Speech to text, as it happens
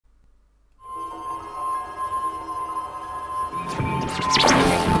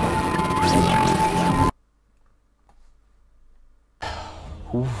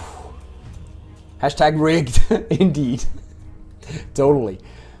Hashtag rigged. Indeed. Totally.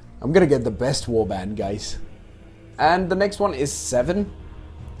 I'm gonna get the best warband, guys. And the next one is 7.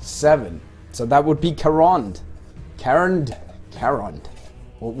 7. So that would be Karond. Karond.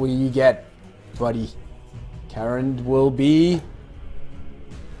 What will you get, buddy? Karond will be...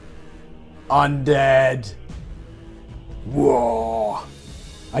 undead. Whoa.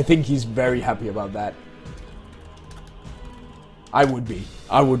 I think he's very happy about that. I would be.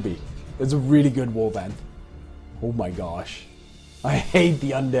 It's a really good warband. Oh my gosh. I hate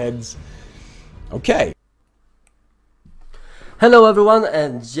the undeads. Okay. Hello everyone,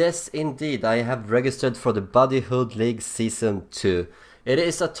 and yes indeed, I have registered for the Buddyhood League Season 2. It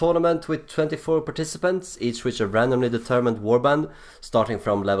is a tournament with 24 participants, each with a randomly determined warband, starting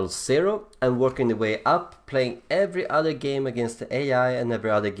from level 0 and working the way up, playing every other game against the AI and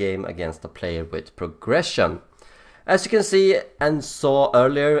every other game against a player with progression. As you can see and saw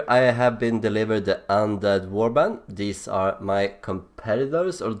earlier, I have been delivered the Undead Warband. These are my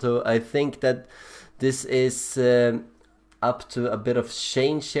competitors, although I think that this is up to a bit of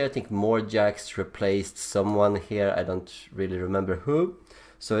change here. I think Mordheim replaced someone here, I don't really remember who.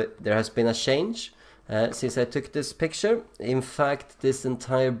 So there has been a change since I took this picture. In fact, this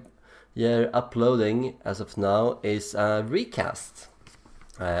entire year uploading as of now is a recast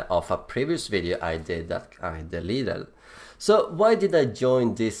of a previous video I did that I deleted. So why did I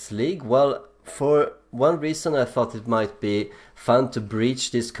join this league? Well, for one reason, I thought it might be fun to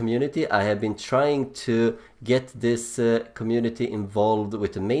breach this community. I have been trying to get this community involved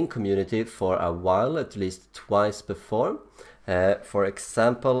with the main community for a while, at least twice before. For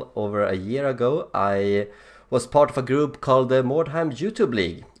example, over a year ago, I was part of a group called the Mordheim YouTube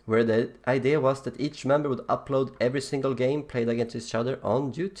League, where the idea was that each member would upload every single game played against each other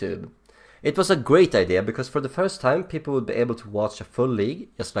on YouTube. It was a great idea because for the first time people would be able to watch a full league,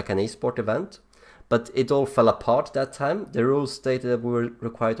 just like an esport event. But it all fell apart that time. The rules stated that we were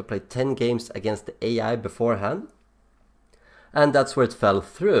required to play 10 games against the AI beforehand. And that's where it fell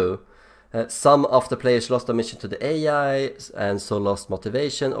through. Some of the players lost a mission to the AI and so lost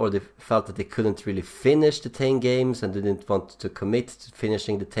motivation, or they felt that they couldn't really finish the 10 games and didn't want to commit to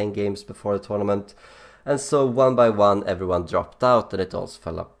finishing the 10 games before the tournament. And so one by one everyone dropped out and it all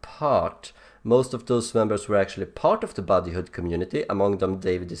fell apart. Most of those members were actually part of the Buddyhood community, among them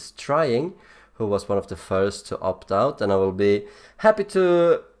David is Trying, who was one of the first to opt out, and I will be happy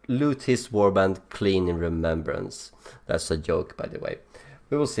to loot his warband clean in remembrance. That's a joke, by the way.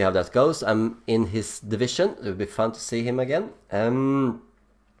 We will see how that goes. I'm in his division. It will be fun to see him again.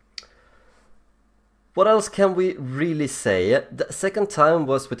 What else can we really say? The second time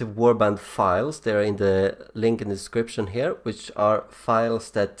was with the warband files. They are in the link in the description here, which are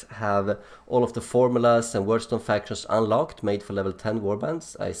files that have all of the formulas and wordstone factions unlocked, made for level 10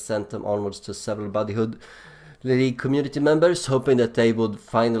 warbands. I sent them onwards to several Buddyhood League community members, hoping that they would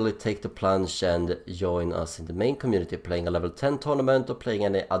finally take the plunge and join us in the main community, playing a level 10 tournament or playing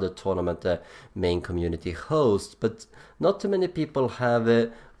any other tournament the main community hosts. But not too many people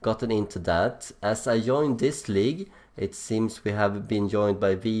have gotten into that. As I joined this league, it seems we have been joined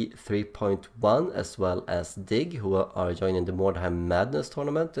by V3.1 as well as Dig, who are joining the Mordheim Madness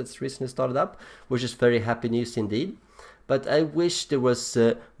tournament that's recently started up, which is very happy news indeed. But I wish there was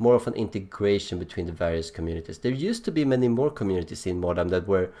more of an integration between the various communities. There used to be many more communities in Mordheim that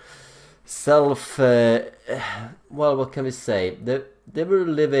were well, what can we say? They were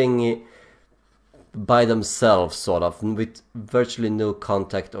living by themselves, sort of, with virtually no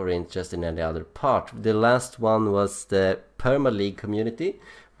contact or interest in any other part. The last one was the Perma League community,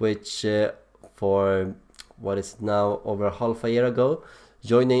 which for what is now over half a year ago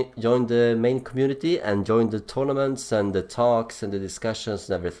joined the main community and joined the tournaments and the talks and the discussions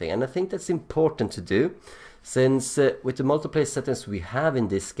and everything. And I think that's important to do, since with the multiplayer settings we have in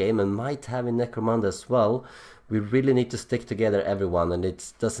this game and might have in Necromunda as well, we really need to stick together, everyone, and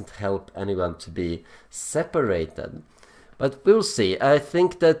it doesn't help anyone to be separated. But we'll see. I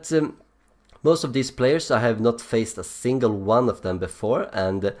think that most of these players, I have not faced a single one of them before,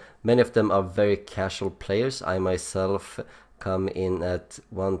 and many of them are very casual players. I myself come in at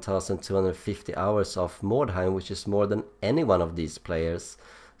 1,250 hours of Mordheim, which is more than any one of these players.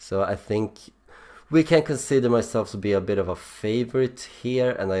 So I think we can consider myself to be a bit of a favorite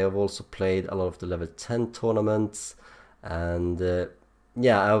here, and I have also played a lot of the level 10 tournaments, and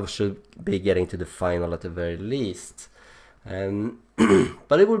yeah, I should be getting to the final at the very least.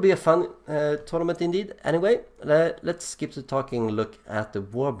 But it will be a fun tournament indeed. Anyway, let's skip to talking look at the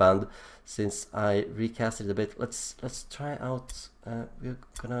warband, since I recast it a bit. Let's try out. We're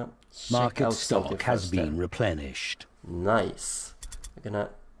gonna check Market out stock has first been replenished. Nice. We're gonna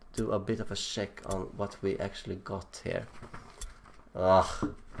do a bit of a check on what we actually got here.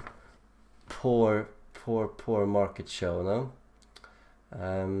 Ugh. Poor market show, no?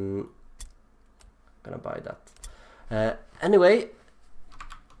 Gonna buy that. Anyway,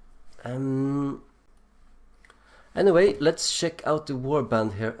 let's check out the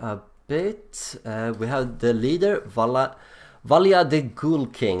warband here a bit. We have the leader, Valia the Ghoul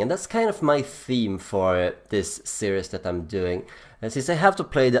King, and that's kind of my theme for this series that I'm doing. And since I have to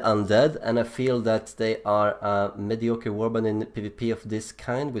play the undead, and I feel that they are a mediocre warband in PvP of this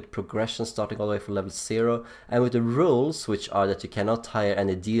kind, with progression starting all the way from level 0, and with the rules, which are that you cannot hire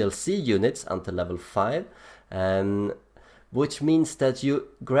any DLC units until level 5, which means that you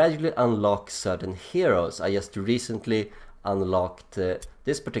gradually unlock certain heroes. I just recently unlocked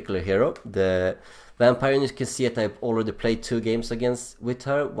this particular hero, the Vampire, and you can see that I've already played 2 games with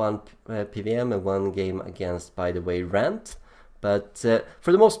her, one PVM and 1 game against, by the way, Rant. But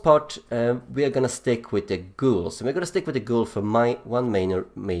for the most part, we are gonna stick with the ghouls, and we're gonna stick with the ghoul for one major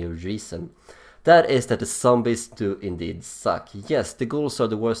reason. That is that the zombies do indeed suck. Yes, the ghouls are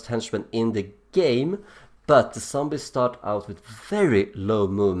the worst henchmen in the game, but the zombies start out with very low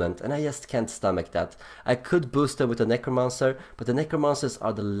movement, and I just can't stomach that. I could boost them with a necromancer, but the necromancers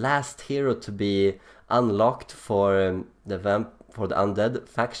are the last hero to be unlocked for the undead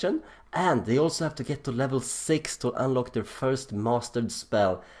faction, and they also have to get to level 6 to unlock their first mastered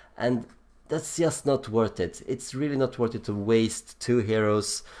spell, and that's just not worth it. It's really not worth it to waste 2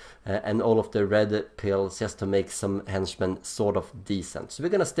 heroes and all of the red pills just to make some henchmen sort of decent. So we're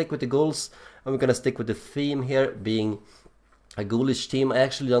gonna stick with the ghouls, and we're gonna stick with the theme here being a ghoulish team. I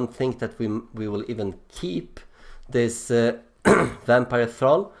actually don't think that we will even keep this vampire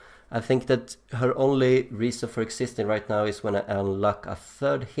thrall. I think that her only reason for existing right now is when I unlock a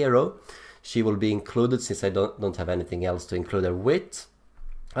 3rd hero. She will be included since I don't have anything else to include her with.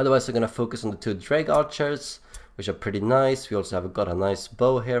 Otherwise, we're gonna focus on the 2 Drake archers, which are pretty nice. We also have got a nice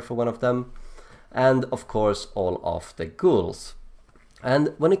bow here for one of them. And of course, all of the ghouls.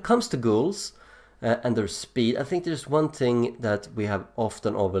 And when it comes to ghouls and their speed, I think there's one thing that we have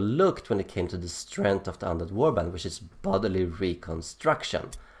often overlooked when it came to the strength of the undead warband, which is bodily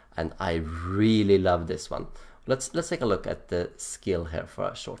reconstruction. And I really love this one. Let's take a look at the skill here for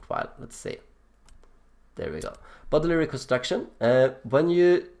a short while. Let's see. There we go. Bodily reconstruction. When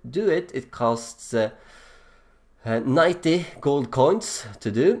you do it, it costs 90 gold coins to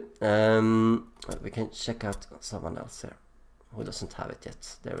do. We can check out someone else here who doesn't have it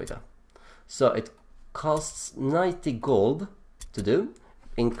yet. There we go. So it costs 90 gold to do.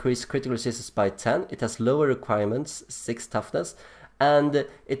 Increase critical resistance by 10. It has lower requirements, 6 toughness, and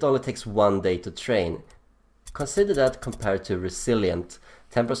it only takes 1 day to train. Consider that compared to resilient.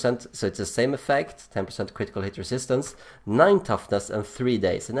 10%, so it's the same effect, 10% critical hit resistance, 9 toughness, and 3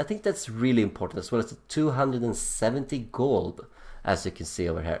 days. And I think that's really important, as well as the 270 gold, as you can see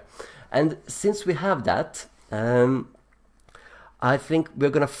over here. And since we have that, I think we're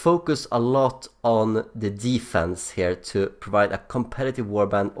gonna focus a lot on the defense here to provide a competitive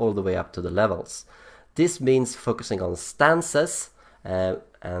warband all the way up to the levels. This means focusing on stances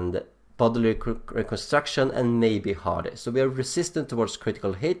and bodily reconstruction, and maybe hardy. So we are resistant towards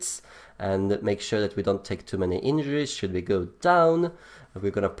critical hits, and make sure that we don't take too many injuries should we go down.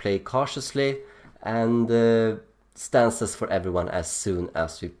 We're gonna play cautiously, and stances for everyone as soon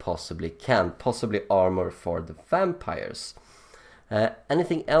as we possibly can. Possibly armor for the vampires.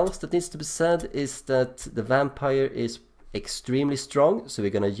 Anything else that needs to be said is that the vampire is extremely strong, so we're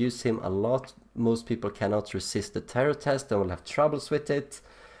gonna use him a lot. Most people cannot resist the terror test and will have troubles with it,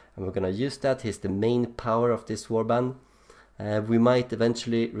 and we're gonna use that. He's the main power of this warband. We might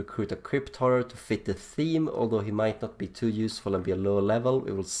eventually recruit a crypt horror to fit the theme, although he might not be too useful and be a lower level.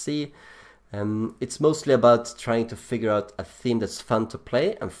 We will see. It's mostly about trying to figure out a theme that's fun to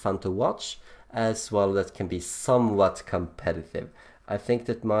play and fun to watch, as well that can be somewhat competitive. I think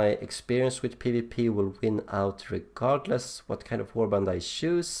that my experience with PvP will win out regardless what kind of warband I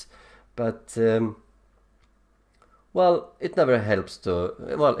choose, but well, it never helps to,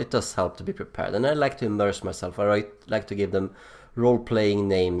 well, it does help to be prepared, and I like to immerse myself. I like to give them role-playing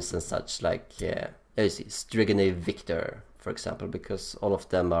names and such, like, Strigany Victor, for example, because all of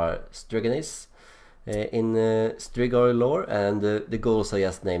them are Striganys in Strigoi lore, and the goals are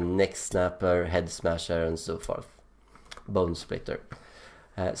just named Neck Snapper, Head Smasher, and so forth. Bone Splitter.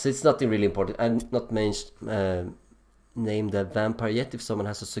 So it's nothing really important. I'm not named the vampire yet. If someone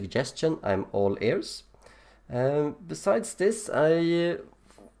has a suggestion, I'm all ears. Besides this, I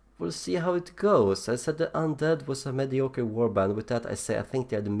will see how it goes. I said the undead was a mediocre warband. With that, I say I think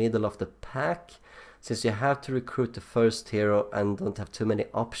they're the middle of the pack. since you have to recruit the first hero and don't have too many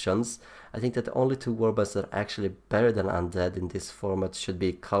options, I think that the only two warbands that are actually better than Undead in this format should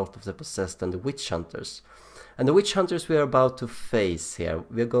be Cult of the Possessed and the Witch Hunters. And the Witch Hunters we are about to face here.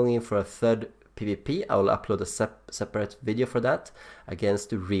 We are going in for a third PvP. I will upload a separate video for that against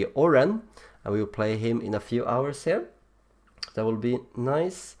Rioren, and we will play him in a few hours here. That will be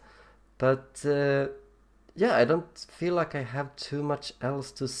nice. But yeah, I don't feel like I have too much else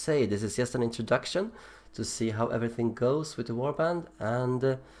to say. This is just an introduction to see how everything goes with the warband,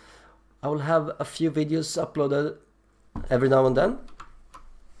 and I will have a few videos uploaded every now and then.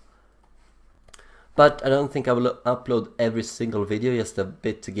 But I don't think I will upload every single video, just a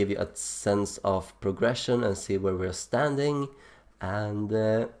bit to give you a sense of progression and see where we're standing. And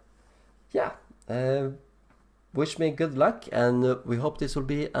yeah, wish me good luck, and we hope this will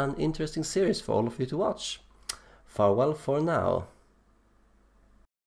be an interesting series for all of you to watch. Farewell for now.